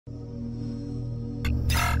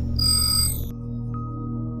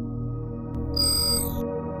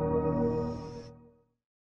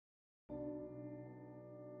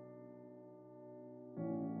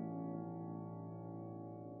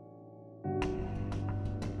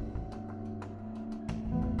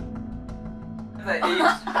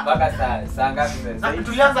Mpaka saa ngapi sasa?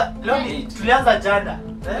 Tulianza leo tulianza jana.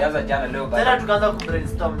 Tulianza jana leo baada. Tena tukaanza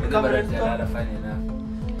kubrainstorm. Tukafanya na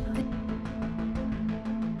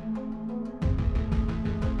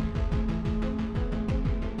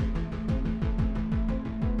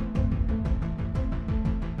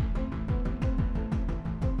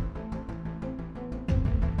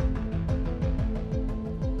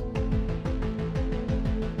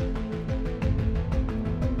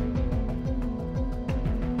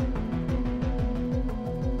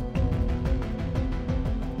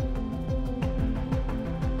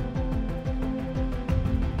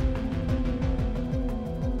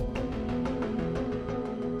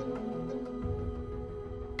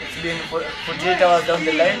been 48 hours down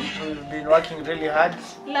the line. We've been working really hard.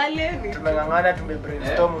 Tumengangana,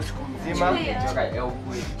 tumebrainstorm usiku mzima.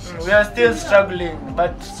 We are still struggling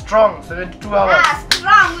but strong. 72 hours.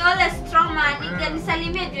 Strong, we always strong man.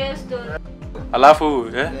 Nikanisalimia juu story.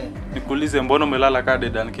 Alafu nikuulize mbona umelala kade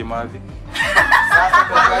Dan Kimathi?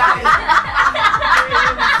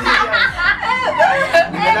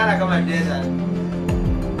 Nimelala kama deza.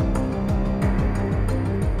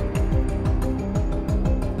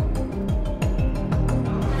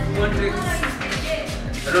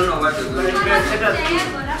 I don't know what to do. We're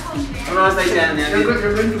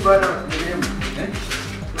going to burn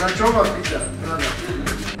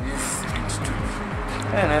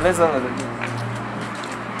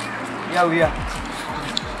yeah, we are.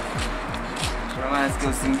 Nasikia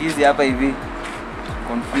usingizi hapa hivi.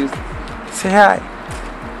 Confused. Say hi.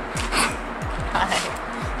 Hi.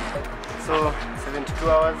 So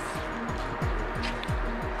 72 hours.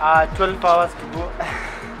 12 hours to go.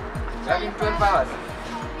 Having 12 hours.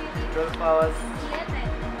 12 hours.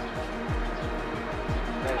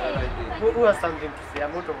 Who has something to say?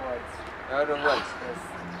 I'm out of words. Out of words? Yes.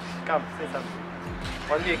 Come, say something.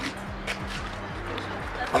 Only a kid.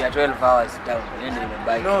 We are 12 hours down.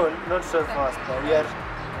 No, not 12 hours down.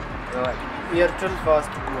 We are 12 hours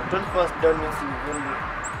to go. 12 hours down means we've only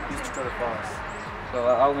used 12 hours. So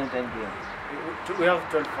how many times do you have? We have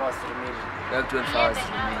 12 hours remaining. We have 12 hours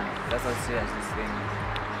remaining. That's what serious is saying.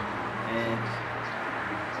 And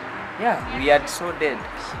yeah, we are so dead.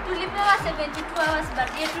 Tulipewa 72 hours but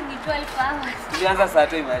yetu ni 12 hours. Tulianza saa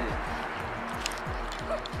 2 imagine.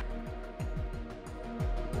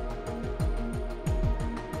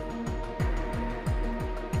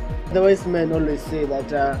 The wise men always say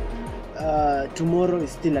that tomorrow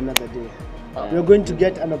is still another day. We are going to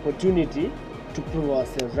get an opportunity to prove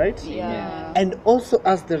ourselves, right? Yeah. And also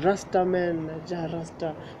as the Rasta men,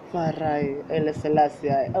 Rasta, Farai, Haile Selassie,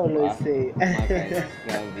 I always say,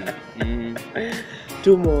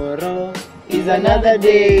 tomorrow is another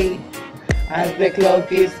day. As the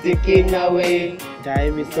clock is ticking away,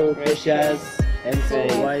 time is so precious, and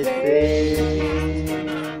so I say,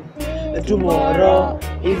 tomorrow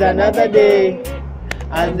is another day.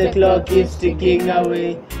 As the clock is ticking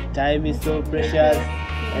away, time is so precious,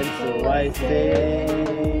 and so I say.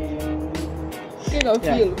 No,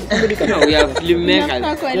 we are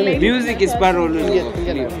filmmakers. Music is part of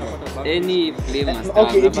film. Any film must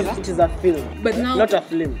okay, it is a film, but now not a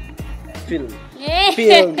film. Film.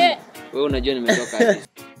 Film. Wewe unajua nimetoka wapi?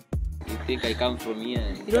 You think I come from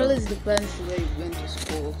here? It always depends where you went to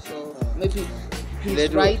school, so maybe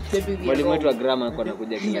he's right, maybe we're mwalimu wetu wa wrong. grammar alikuwa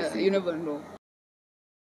anakuja kila siku. You never know.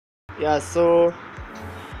 Yeah, so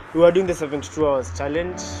we were doing the 72 hours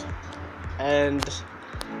challenge, and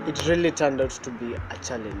it really turned out to be a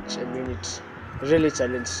challenge. I mean, it really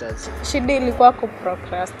challenged us. Shida ilikuwa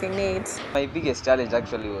procrastinate. My biggest challenge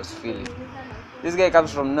actually was feeling. This guy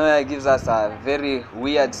comes from nowhere, gives us a very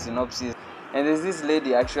weird synopsis. And there's this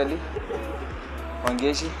lady actually,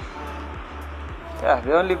 Wangeshi. Yeah,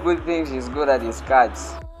 the only good thing, she's good at his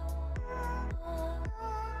cards.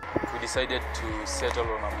 We decided to settle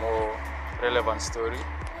on a more relevant story.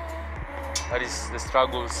 That is the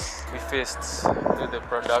struggles we faced at the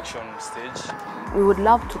production stage. We would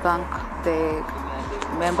love to thank the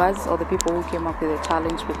members or the people who came up with the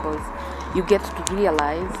challenge, because you get to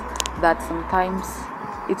realize that sometimes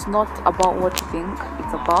it's not about what you think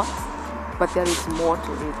it's about, but there is more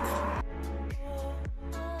to it.